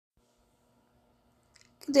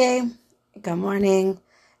day, good morning,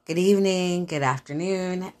 good evening, good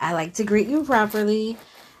afternoon. I like to greet you properly.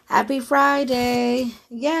 Happy Friday.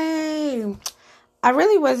 Yay. I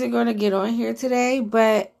really wasn't going to get on here today,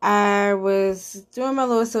 but I was doing my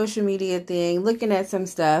little social media thing, looking at some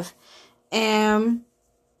stuff, and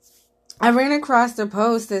I ran across a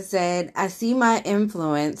post that said, I see my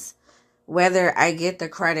influence, whether I get the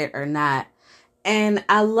credit or not. And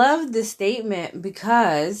I love the statement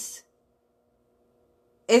because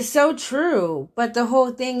it's so true. But the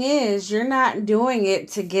whole thing is, you're not doing it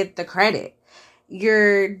to get the credit.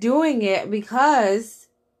 You're doing it because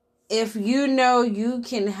if you know you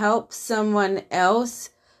can help someone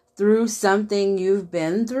else through something you've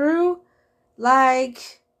been through,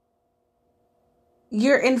 like,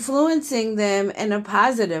 you're influencing them in a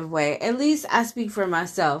positive way. At least I speak for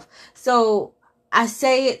myself. So I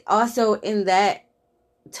say it also in that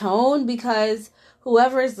tone because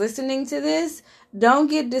whoever is listening to this, don't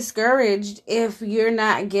get discouraged if you're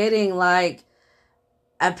not getting like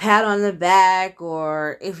a pat on the back,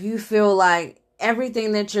 or if you feel like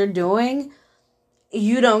everything that you're doing,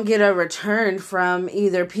 you don't get a return from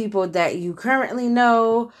either people that you currently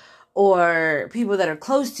know or people that are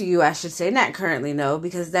close to you, I should say, not currently know,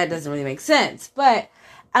 because that doesn't really make sense. But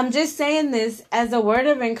I'm just saying this as a word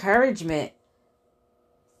of encouragement.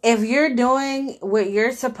 If you're doing what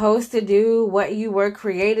you're supposed to do, what you were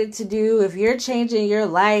created to do, if you're changing your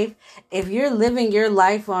life, if you're living your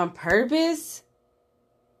life on purpose,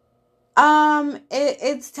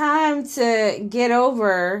 it's time to get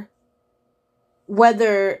over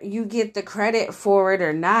whether you get the credit for it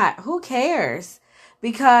or not. Who cares?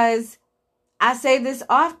 Because I say this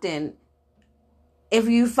often. If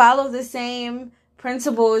you follow the same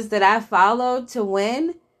principles that I follow to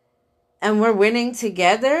win, and we're winning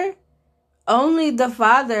together, only the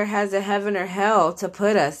Father has a heaven or hell to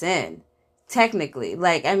put us in. Technically.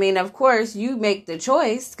 Of course, you make the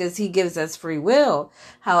choice because He gives us free will.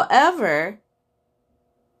 However,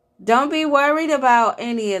 don't be worried about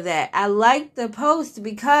any of that. I like the post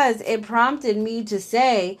because it prompted me to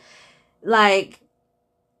say,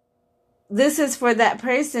 this is for that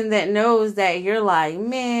person that knows that you're like,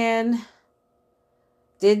 man,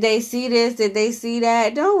 did they see this? Did they see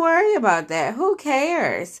that? Don't worry about that. Who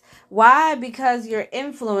cares? Why? Because your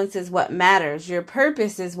influence is what matters. Your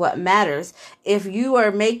purpose is what matters. If you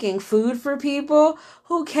are making food for people,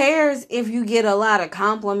 who cares if you get a lot of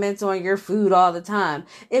compliments on your food all the time?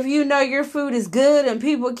 If you know your food is good and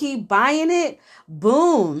people keep buying it,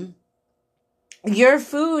 boom. Your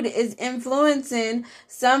food is influencing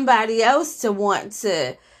somebody else to want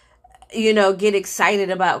to get excited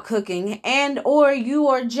about cooking, and or you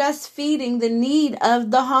are just feeding the need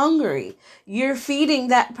of the hungry. You're feeding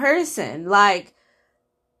that person. Like,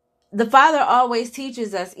 the Father always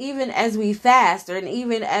teaches us, even as we fast and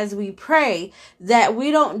even as we pray, that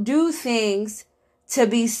we don't do things to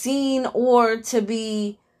be seen or to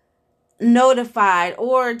be notified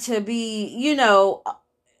or to be,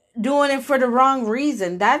 doing it for the wrong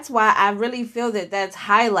reason. That's why I really feel that that's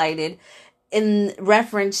highlighted in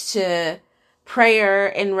reference to prayer,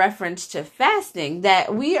 in reference to fasting,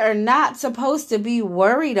 that we are not supposed to be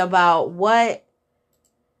worried about what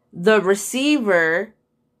the receiver,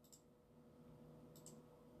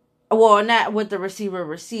 well, not what the receiver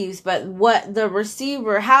receives, but how the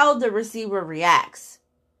receiver reacts.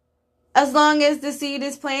 As long as the seed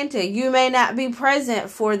is planted, you may not be present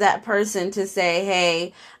for that person to say,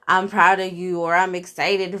 hey, I'm proud of you, or I'm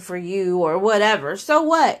excited for you, or whatever. So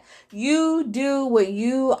what? You do what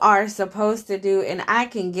you are supposed to do, and I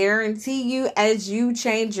can guarantee you, as you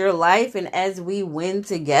change your life and as we win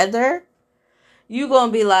together, you're going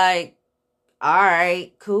to be like, all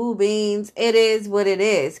right, cool beans. It is what it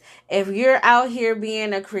is. If you're out here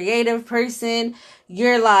being a creative person,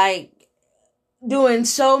 you're like doing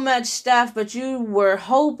so much stuff, but you were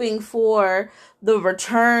hoping for the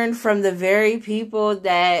return from the very people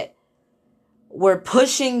that were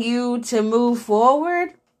pushing you to move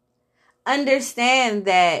forward. Understand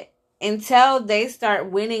that until they start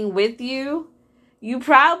winning with you, you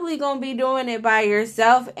probably gonna be doing it by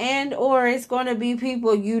yourself, and or it's gonna be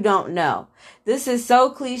people you don't know. This is so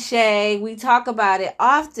cliche. We talk about it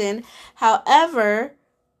often. However,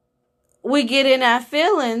 we get in our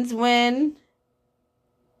feelings when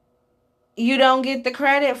you don't get the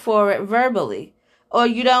credit for it verbally, or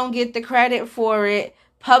you don't get the credit for it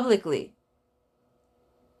publicly.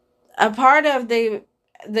 A part of the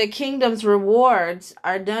kingdom's rewards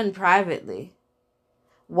are done privately.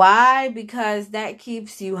 Why? Because that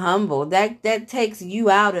keeps you humble. That takes you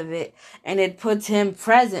out of it, and it puts Him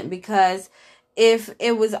present. Because if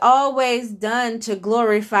it was always done to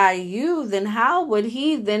glorify you, then how would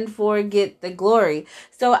he then forget the glory?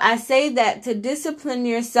 So I say that to discipline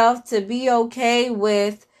yourself to be okay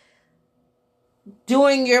with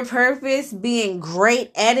doing your purpose, being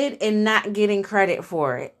great at it, and not getting credit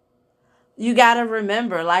for it. You got to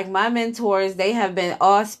remember, like my mentors, they have been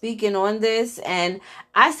all speaking on this. And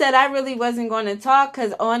I said I really wasn't going to talk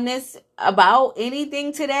on this about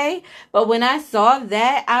anything today. But when I saw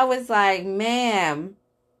that, I was like, man,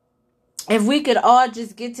 if we could all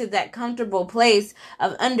just get to that comfortable place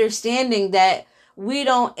of understanding that we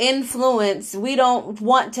don't influence, we don't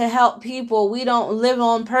want to help people, we don't live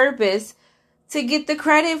on purpose to get the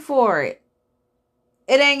credit for it.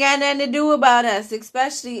 It ain't got nothing to do about us,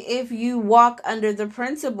 especially if you walk under the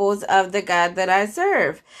principles of the God that I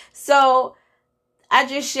serve. So I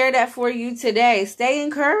just share that for you today. Stay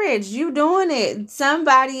encouraged. You doing it.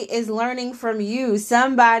 Somebody is learning from you.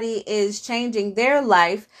 Somebody is changing their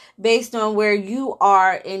life based on where you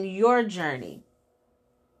are in your journey.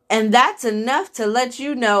 And that's enough to let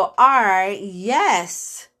you know, all right,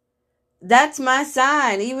 yes, that's my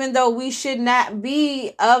sign. Even though we should not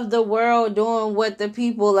be of the world doing what the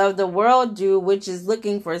people of the world do, which is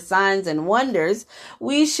looking for signs and wonders,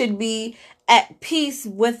 we should be at peace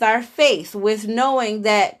with our faith, with knowing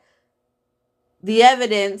that the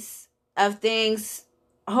evidence of things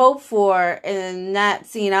hoped for and not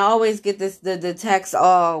seen. I always get the text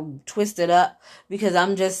all twisted up because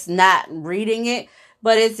I'm just not reading it,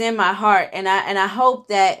 but it's in my heart, and I hope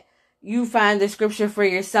that you find the scripture for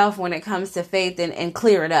yourself when it comes to faith and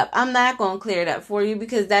clear it up. I'm not going to clear it up for you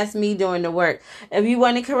because that's me doing the work. If you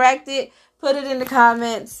want to correct it, put it in the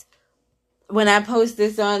comments when I post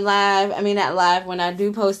this on live. I mean, not live, when I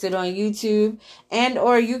do post it on YouTube, and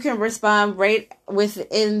or you can respond right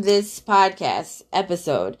within this podcast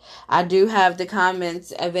episode. I do have the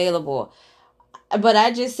comments available. But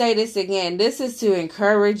I just say this again. This is to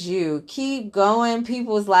encourage you. Keep going.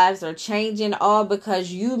 People's lives are changing all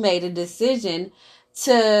because you made a decision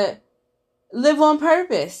to live on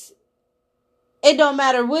purpose. It don't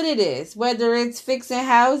matter what it is, whether it's fixing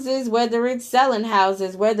houses, whether it's selling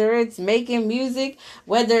houses, whether it's making music,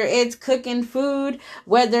 whether it's cooking food,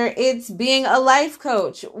 whether it's being a life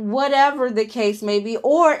coach, whatever the case may be,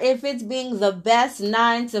 or if it's being the best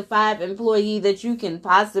 9-to-5 employee that you can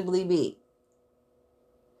possibly be.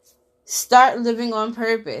 Start living on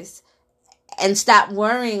purpose and stop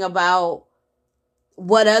worrying about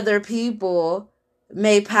what other people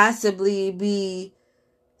may possibly be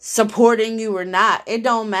supporting you or not. It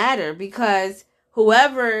don't matter, because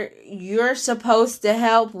whoever you're supposed to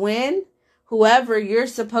help win, whoever you're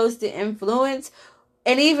supposed to influence,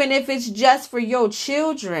 and even if it's just for your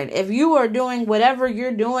children, if you are doing whatever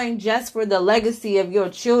you're doing just for the legacy of your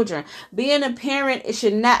children, being a parent, it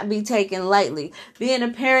should not be taken lightly. Being a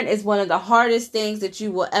parent is one of the hardest things that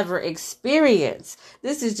you will ever experience.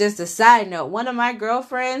 This is just a side note. One of my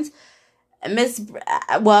girlfriends, I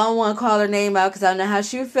don't want to call her name out because I don't know how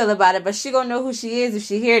she would feel about it, but she gonna know who she is if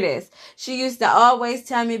she hear this. She used to always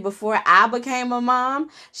tell me before I became a mom,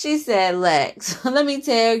 she said, Lex, let me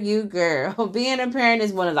tell you, girl, being a parent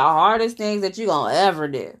is one of the hardest things that you gonna ever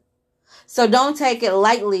do. So don't take it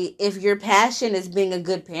lightly if your passion is being a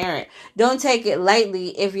good parent. Don't take it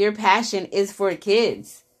lightly if your passion is for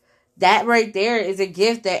kids. That right there is a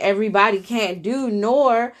gift that everybody can't do,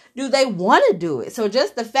 nor do they want to do it. So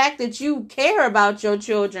just the fact that you care about your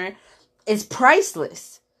children is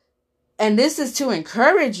priceless. And this is to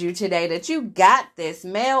encourage you today that you got this,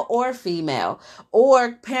 male or female,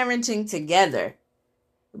 or parenting together.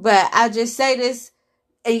 But I just say this,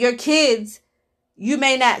 and your kids, you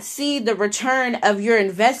may not see the return of your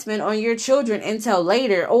investment on your children until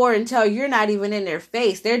later, or until you're not even in their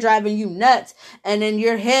face. They're driving you nuts. And in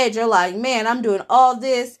your head, you're like, man, I'm doing all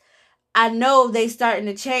this. I know they starting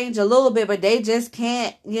to change a little bit, but they just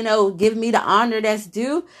can't, give me the honor that's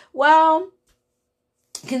due. Well,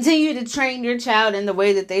 continue to train your child in the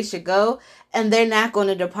way that they should go, and they're not going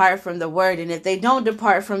to depart from the word. And if they don't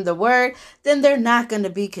depart from the word, then they're not going to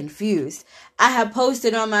be confused. I have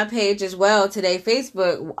posted on my page as well today,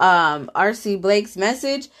 Facebook, R.C. Blake's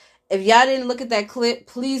message. If y'all didn't look at that clip,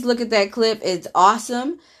 please look at that clip. It's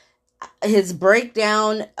awesome. His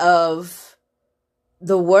breakdown of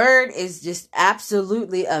the word is just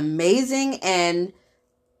absolutely amazing. And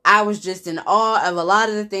I was just in awe of a lot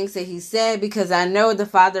of the things that he said, because I know the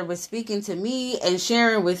Father was speaking to me and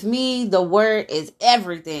sharing with me. The word is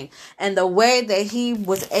everything. And the way that he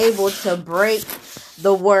was able to break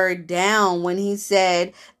the word down when he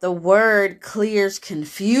said the word clears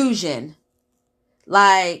confusion.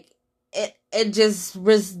 Like, it just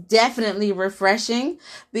was definitely refreshing,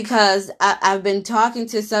 because I've been talking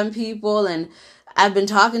to some people, and I've been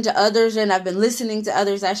talking to others, and I've been listening to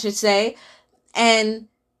others, I should say. And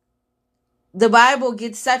the Bible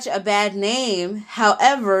gets such a bad name.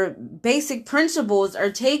 However, basic principles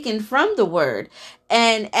are taken from the word.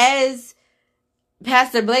 And as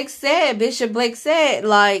Pastor Blake said, Bishop Blake said,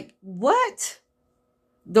 like, what?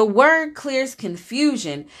 The word clears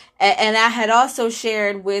confusion. And I had also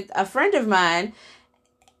shared with a friend of mine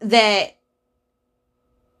that,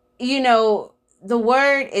 the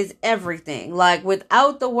word is everything. Like,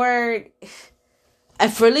 without the word,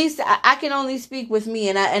 for at least I can only speak with me,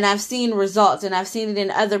 and I've seen results, and I've seen it in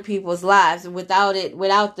other people's lives without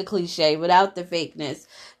the cliche, without the fakeness,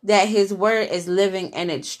 that his word is living and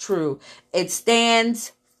it's true. It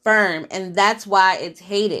stands firm, and that's why it's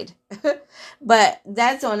hated. But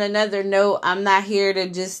that's on another note. I'm not here to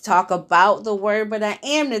just talk about the word, but I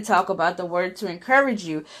am to talk about the word to encourage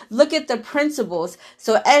you. Look at the principles.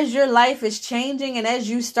 So as your life is changing, and as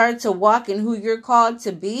you start to walk in who you're called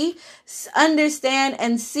to be, understand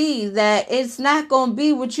and see that it's not going to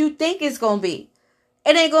be what you think it's going to be.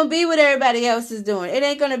 It ain't going to be what everybody else is doing. It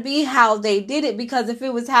ain't going to be how they did it, because if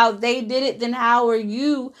it was how they did it, then how are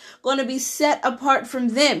you going to be set apart from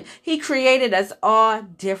them? He created us all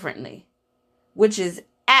differently, which is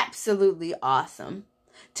absolutely awesome.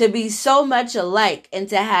 To be so much alike, and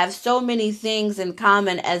to have so many things in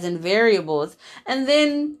common as in variables, and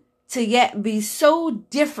then to yet be so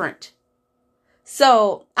different.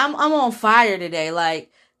 So I'm on fire today,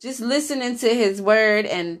 like just listening to his word,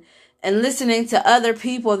 and listening to other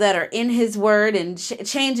people that are in his word, and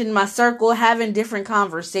changing my circle, having different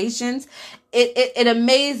conversations. It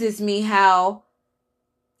amazes me how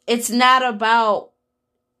it's not about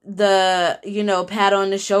the, pat on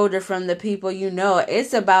the shoulder from the people.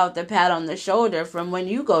 It's about the pat on the shoulder from when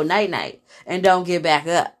you go night night and don't get back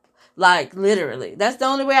up. Like, literally. That's the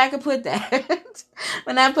only way I could put that.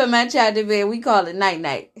 When I put my child to bed, we call it night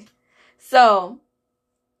night. So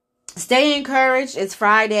stay encouraged. It's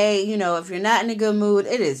Friday. If you're not in a good mood,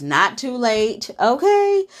 it is not too late.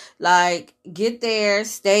 Okay? Like, get there,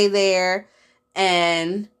 stay there,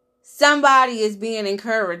 and somebody is being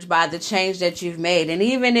encouraged by the change that you've made. And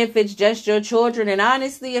even if it's just your children, and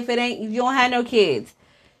honestly, if you don't have no kids,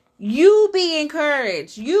 you be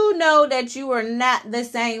encouraged. You know that you are not the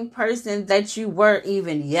same person that you were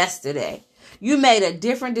even yesterday. You made a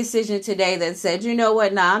different decision today that said, you know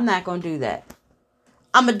what? Nah, I'm not going to do that.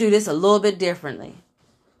 I'm going to do this a little bit differently.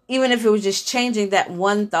 Even if it was just changing that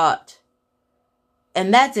one thought.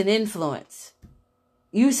 And that's an influence.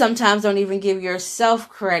 You sometimes don't even give yourself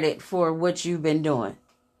credit for what you've been doing.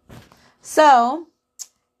 So,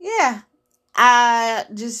 yeah, I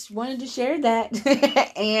just wanted to share that.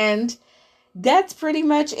 And that's pretty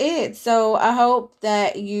much it. So I hope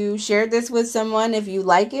that you share this with someone. If you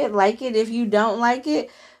like it, like it. If you don't like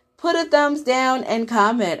it, put a thumbs down and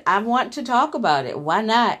comment. I want to talk about it. Why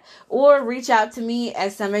not? Or reach out to me,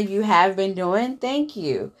 as some of you have been doing. Thank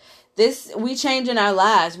you. We changing our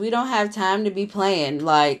lives. We don't have time to be playing.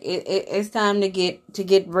 Like, it's time to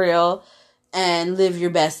get real and live your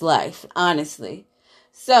best life, honestly.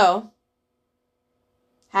 So,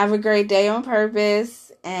 have a great day on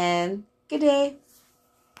purpose, and good day.